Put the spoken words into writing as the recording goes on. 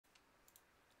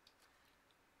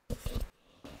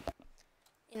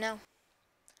You know,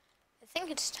 I think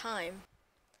it's time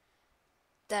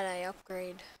that I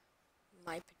upgrade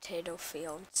my potato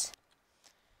fields.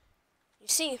 You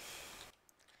see,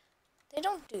 they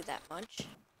don't do that much.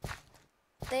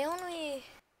 They only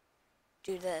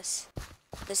do this.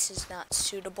 This is not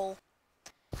suitable.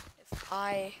 If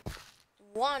I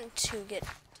want to get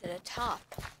to the top,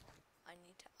 I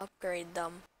need to upgrade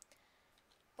them.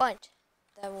 But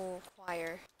that will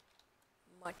require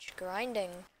much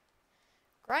grinding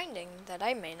that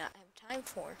I may not have time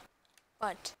for.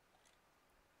 But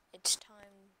it's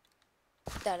time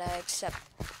that I accept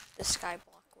the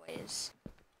Skyblock ways.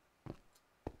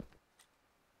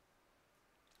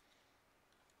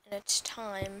 And it's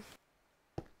time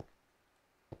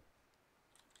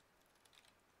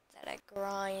that I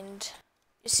grind.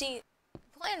 You see,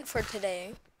 the plan for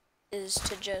today is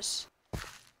to just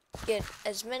get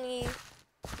as many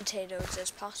potatoes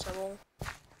as possible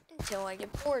until I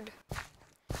get bored.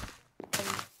 And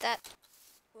that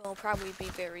will probably be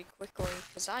very quickly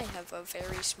because I have a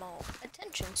very small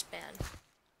attention span.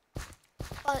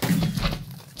 But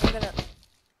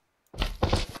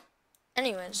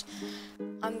anyways,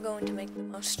 I'm going to make the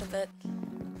most of it.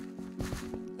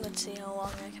 Let's see how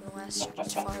long I can last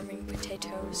just farming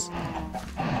potatoes.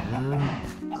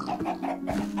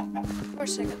 Of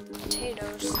course I got the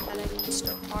potatoes that I can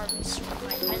still harvest from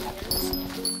my minions,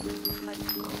 but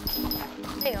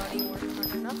they already work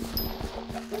hard enough.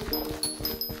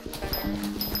 Better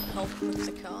help with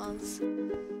the cause.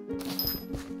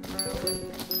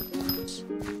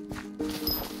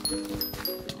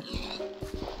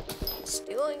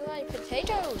 Stealing my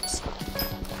potatoes!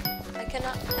 I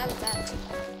cannot have that.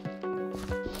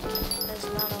 That is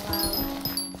not allowed.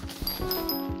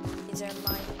 These are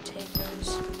my potatoes.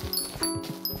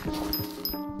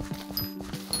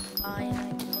 Fine, I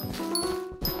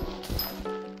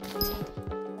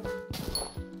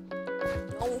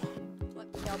no, let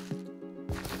me up.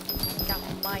 Got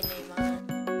my name on it.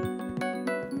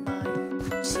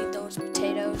 Mine. See those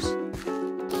potatoes?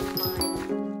 Mine.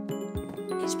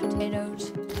 These potatoes?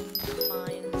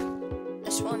 Mine.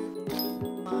 This one?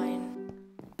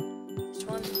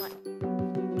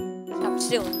 Stop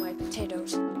stealing my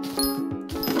potatoes.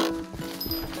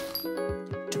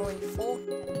 Inventory full.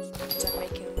 That means I'm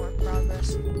making more progress.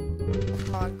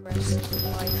 Progress in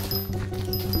life.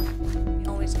 You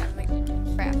always gotta make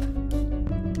crap.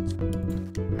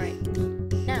 Right.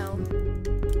 Now,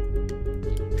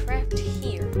 craft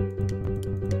here.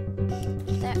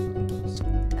 That means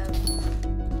have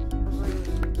room.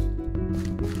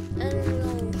 And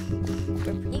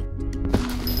we'll repeat.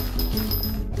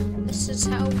 This is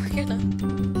how we're gonna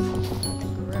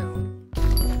grow.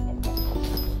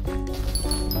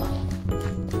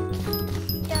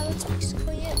 Yeah, that's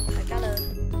basically it. I gotta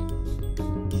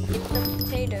get the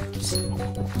potatoes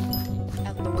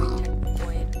out of the way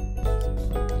technically.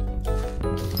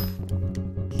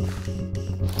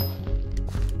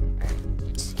 Alright,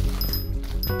 let's see.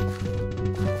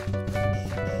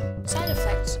 Side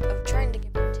effects of trying to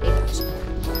get potatoes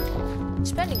are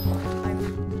spending more time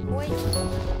away from them.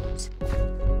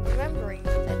 Remembering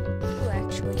that you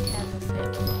actually have a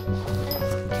family,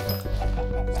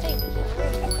 and staying in your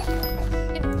room,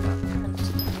 getting about friends,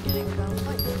 getting about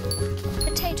life.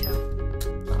 Potato.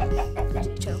 And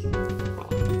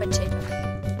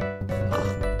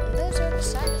those are the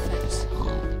side effects.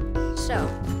 So,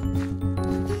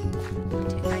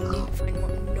 I need to find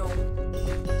one. No.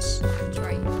 That's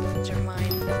right. These are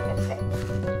mine.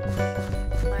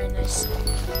 Mine, I see.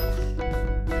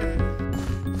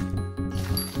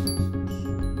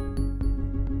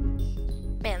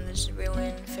 Man, this is really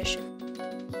inefficient.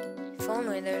 If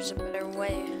only there's a better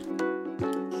way.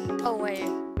 Oh wait.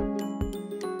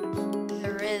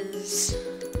 There is.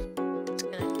 It's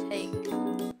gonna take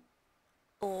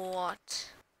a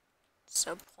lot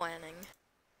of planning.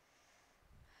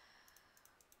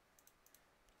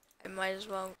 I might as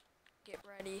well get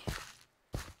ready.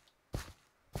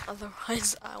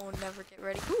 Otherwise, I will never get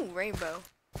ready. Ooh, rainbow.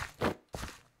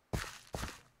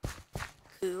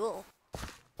 Cool.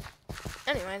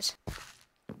 Anyways.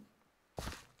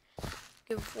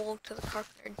 Give wool to the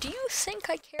carpenter. Do you think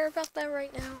I care about that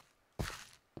right now?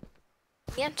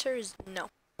 The answer is no.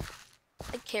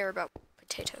 I care about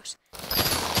potatoes.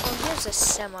 Well, here's a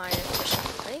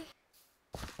semi-efficient way.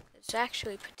 There's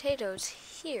actually potatoes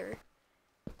here,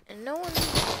 and no one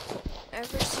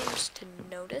ever seems to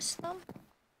notice them.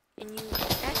 And you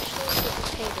actually get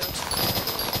potatoes.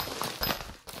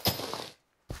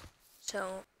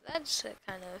 So that's a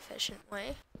kind of efficient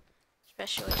way,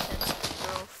 especially since they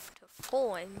grow to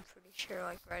full. I'm pretty sure,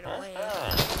 like right away.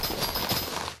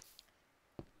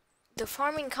 the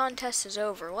farming contest is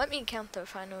over. Let me count the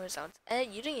final results. Ed,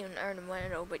 you didn't even earn a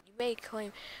medal, but you may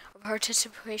claim a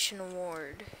participation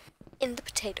award in the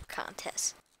potato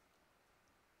contest.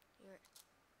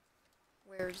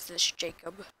 Where is this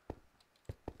Jacob?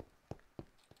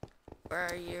 Where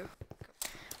are you?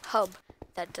 Hub.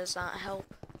 That does not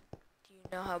help. Do you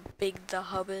know how big the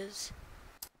hub is?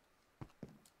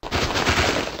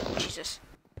 Jesus.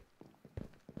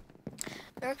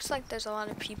 It looks like there's a lot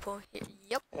of people here.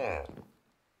 Yep.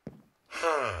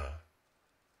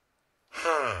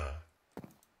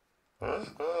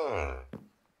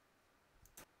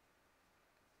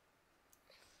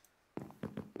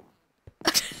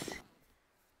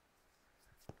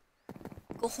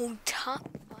 Gold top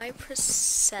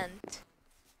 5%.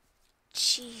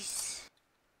 Jeez.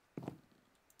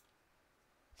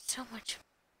 So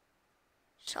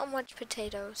much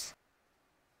potatoes.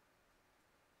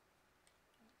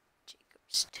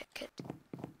 Jacob's ticket.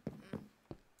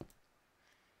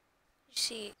 You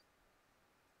see.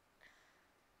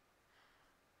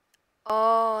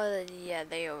 Oh, yeah,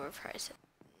 they overprice it.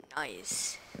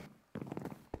 Nice.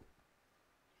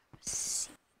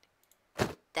 Seed.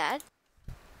 That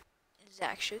is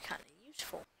actually kind of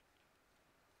useful.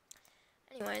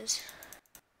 Anyways,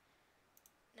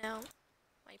 now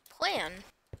my plan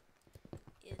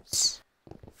is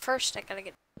first I gotta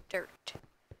get dirt.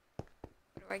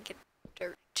 Where do I get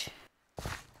dirt?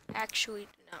 Actually,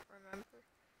 do not remember.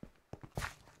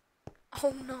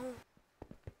 Oh no!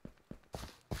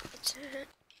 It's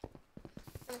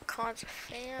gonna cause a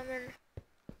famine.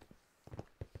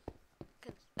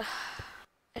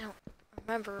 I don't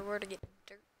remember where to get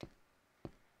dirt.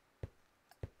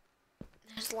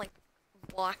 There's like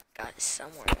a block guy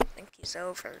somewhere. I think he's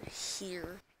over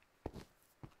here.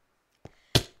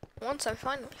 Once I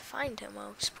finally find him,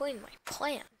 I'll explain my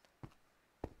plan.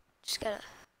 Just gotta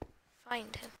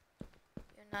find him.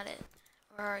 You're not it.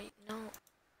 Where are you? No.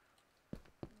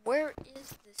 Where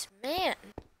is this man?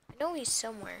 I know he's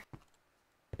somewhere.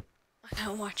 I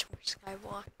gotta watch more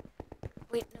Skyblock.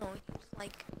 Wait, no, he was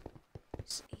like...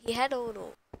 He had a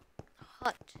little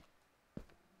hut.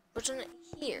 Wasn't it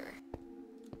here?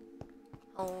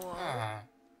 Hello?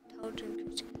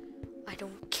 I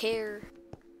don't care.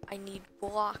 I need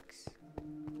blocks.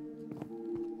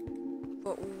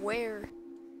 But where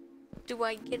do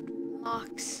I get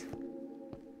blocks?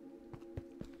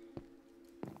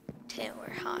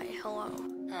 Taylor, hi, hello.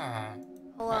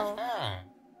 Hello.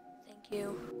 Thank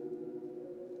you.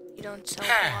 You don't sell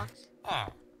blocks?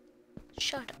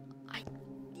 Shut up. I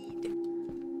need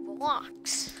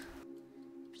blocks.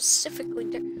 Specifically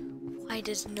dirt. Why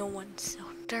does no one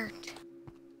sell dirt?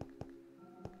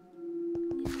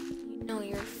 You know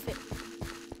you're fit.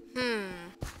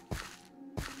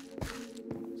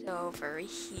 So over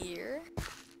here.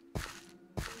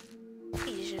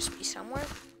 Please just be somewhere.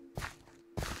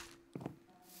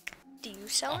 Do you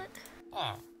sell it?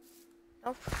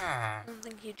 Nope. I don't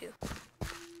think you do.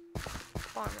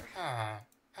 Farmer.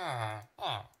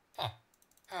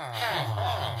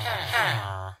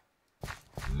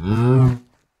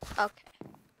 Okay.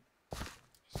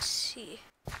 Let's see.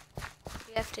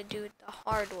 We have to do it the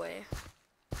hard way.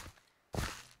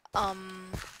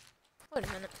 Wait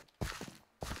a minute.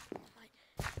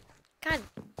 God.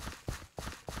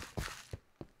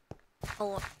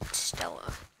 Hello,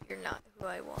 Stella. You're not who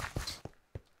I want.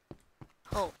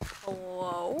 Oh,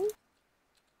 hello?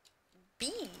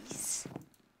 Bees?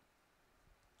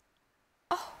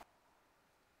 Oh.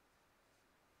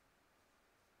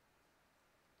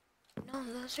 No,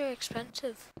 those are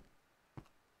expensive.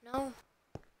 No.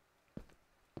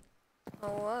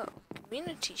 Hello,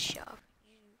 community shop.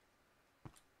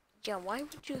 Yeah, why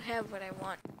would you have what I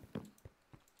want?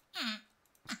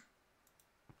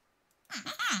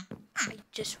 I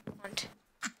just want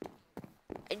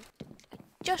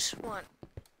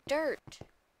dirt.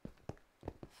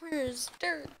 Where is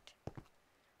dirt?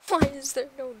 Why is there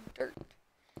no dirt?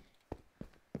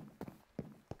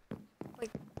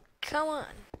 Like, come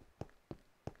on.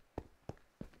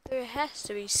 There has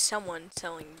to be someone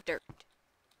selling dirt.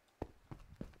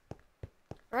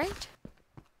 Right?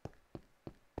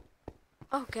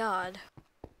 Oh god.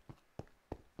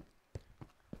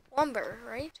 Lumber,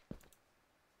 right?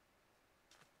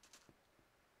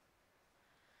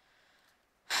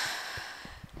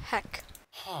 Heck.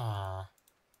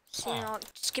 See, now,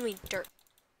 just give me dirt.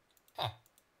 I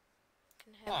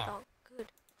can have it all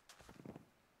good.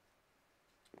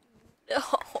 No.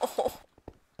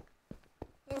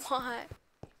 What?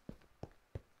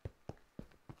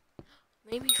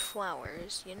 Maybe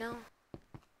flowers, you know?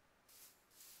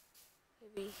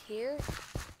 Maybe here?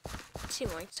 Seem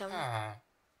like some.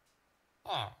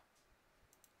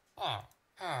 Oh,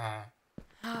 no.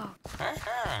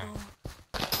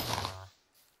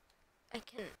 I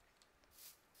can...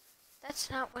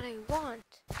 That's not what I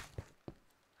want.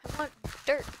 I want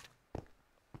dirt.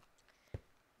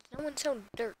 No one sell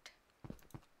dirt.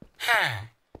 Okay,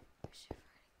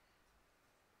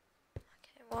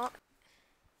 well...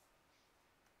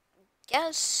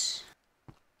 Guess...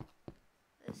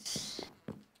 This...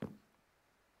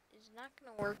 is not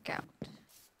gonna work out.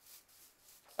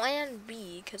 Plan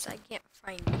B, because I can't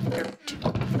find dirt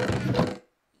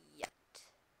yet.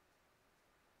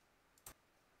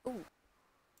 Ooh.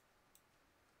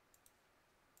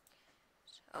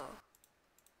 So, don't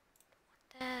want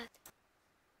that.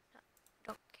 No,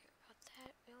 don't care about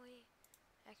that really.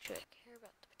 Actually, I care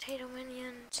about the potato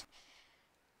minions.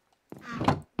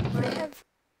 Do I have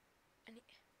any?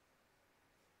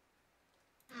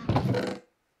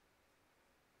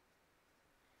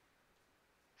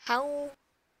 How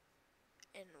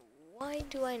and why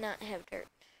do I not have dirt?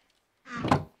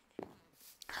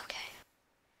 Okay.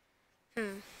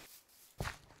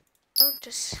 Oh,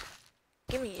 just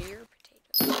give me your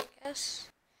potatoes, I guess.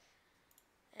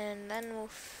 And then we'll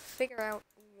figure out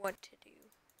what to do.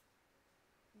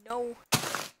 No.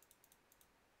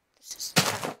 This is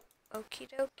not okie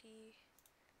dokie.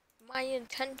 My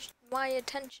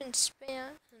attention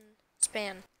span.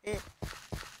 Ugh.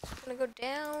 I'm gonna go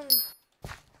down.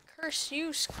 Curse you,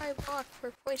 Skyblock,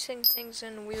 for placing things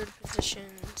in weird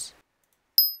positions.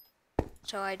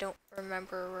 So I don't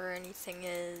remember where anything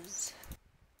is.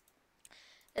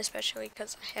 Especially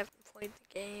because I haven't played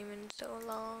the game in so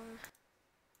long.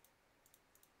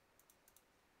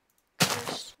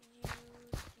 Curse you.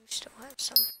 You still have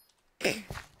some.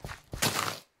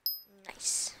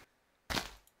 Nice.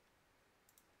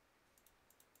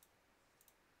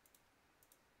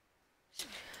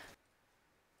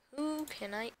 Who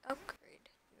can I upgrade?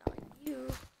 Not you.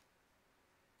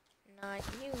 Not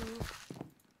you.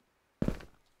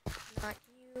 Not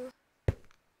you.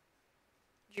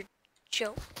 You're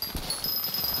joke.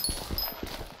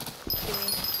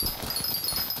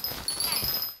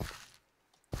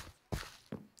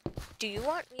 Do you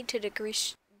want me to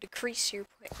decrease your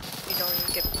play? You don't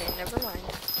even get me. Never mind.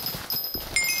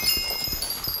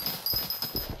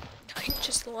 I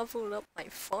just leveled up my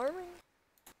farming.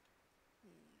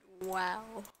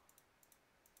 Wow.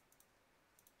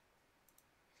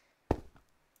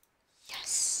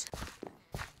 Yes.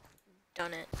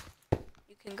 Done it.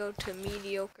 You can go to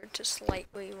mediocre to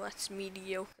slightly less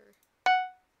mediocre.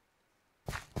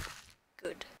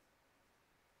 Good.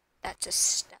 That's a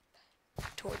step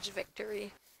towards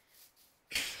victory.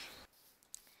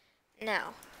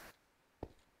 Now,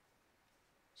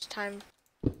 it's time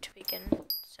to begin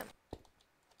some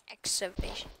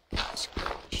excavation.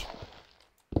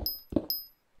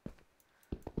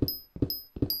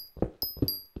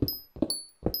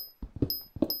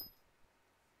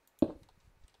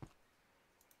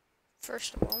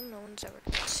 First of all, no one's ever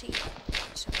gonna see it.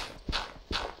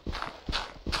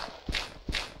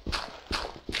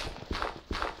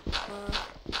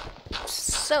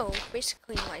 So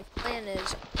basically my plan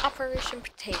is Operation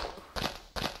Potato.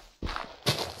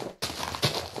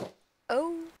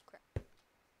 Oh crap.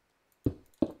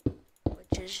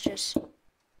 Which is just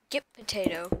get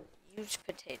potato, use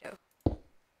potato.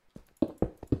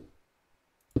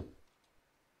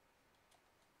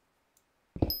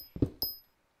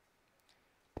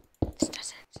 This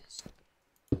doesn't exist.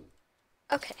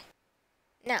 Okay.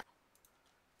 Now.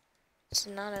 It's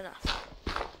not enough.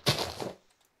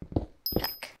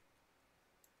 Heck.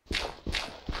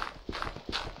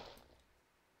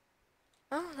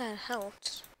 Oh, that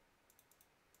helps.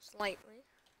 Slightly.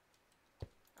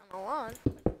 Not a lot,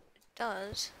 but it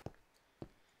does.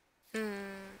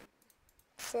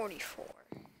 44.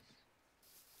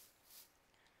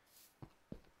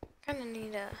 Kinda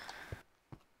need to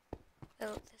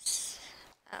build this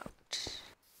out.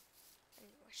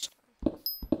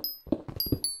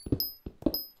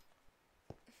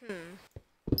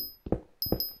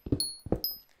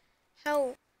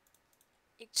 How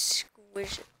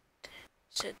exquisite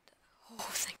should the, oh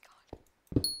thank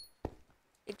God.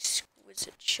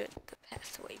 Exquisite should the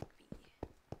pathway be.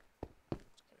 I'm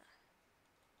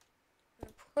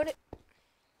gonna put it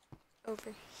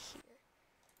over here.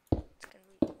 It's gonna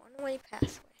be a one-way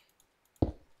pathway.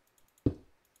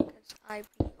 Because I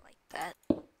be like that,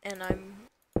 and I'm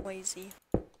lazy.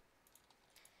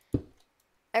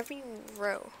 Every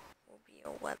row will be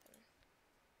 11.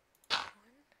 1,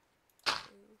 2,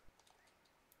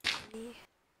 3,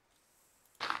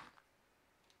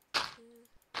 2,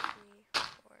 3,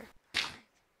 4,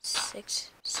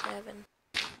 6, 7,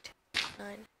 8,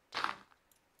 9, 10,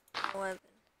 11.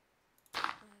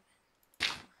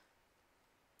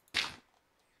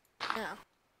 Now.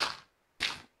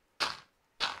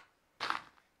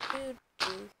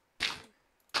 Do.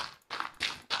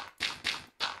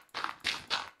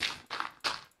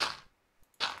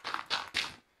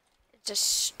 It's a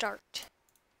start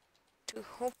to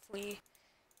hopefully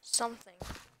something.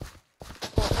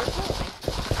 Well, we're building.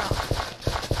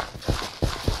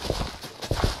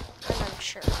 I'm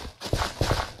unsure.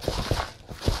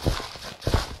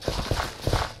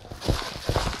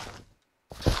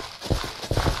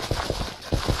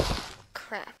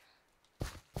 Crap.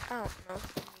 I don't know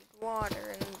if we need water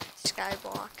in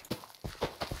Skyblock.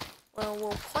 Well,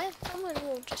 we'll plant them and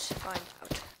we'll just find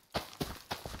out.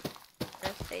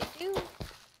 And if they do,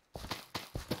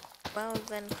 well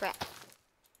then crap.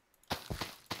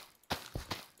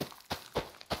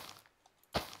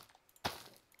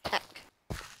 Heck.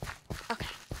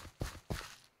 Okay.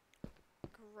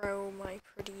 Grow my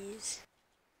pretties.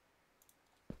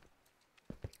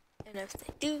 And if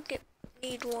they do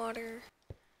need water,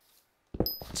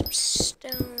 some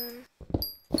stone,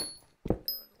 build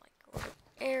like a little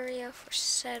area for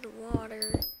said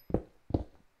water.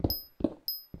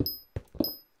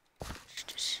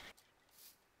 Just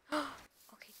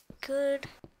okay, good.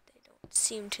 They don't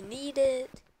seem to need it.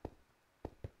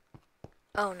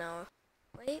 Oh no.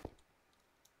 Wait.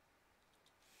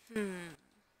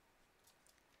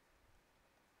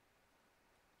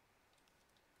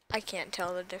 I can't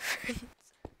tell the difference.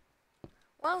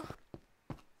 Well,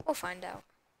 we'll find out.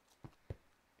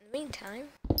 In the meantime,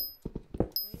 we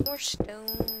need more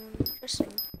stone, just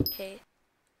in case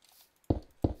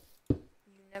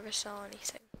you never saw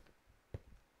anything.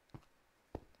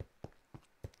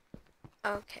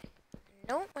 Okay.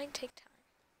 No, it might take time.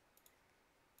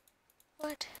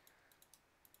 What?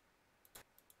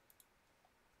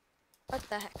 What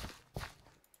the heck?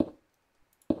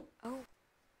 Oh.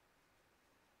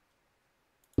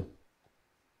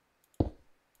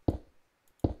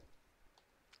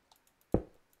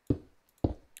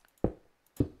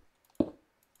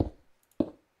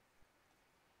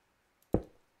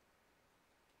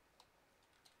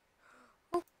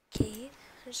 Okay,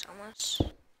 there's almost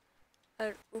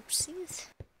oopsies.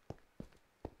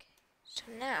 Okay, so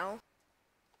now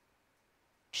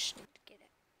just need to get it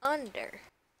under.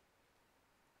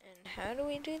 And how do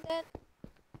we do that?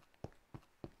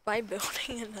 By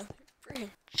building another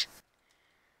bridge.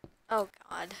 Oh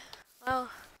god. Well,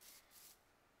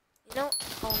 you know,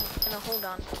 I'm gonna hold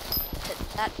on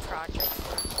to that project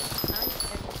for a time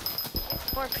and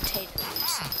get more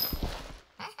potatoes.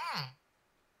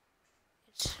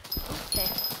 It's okay.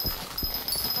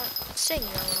 Well, sing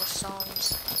your little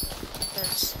songs,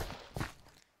 because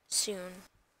soon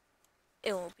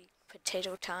it will be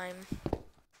potato time.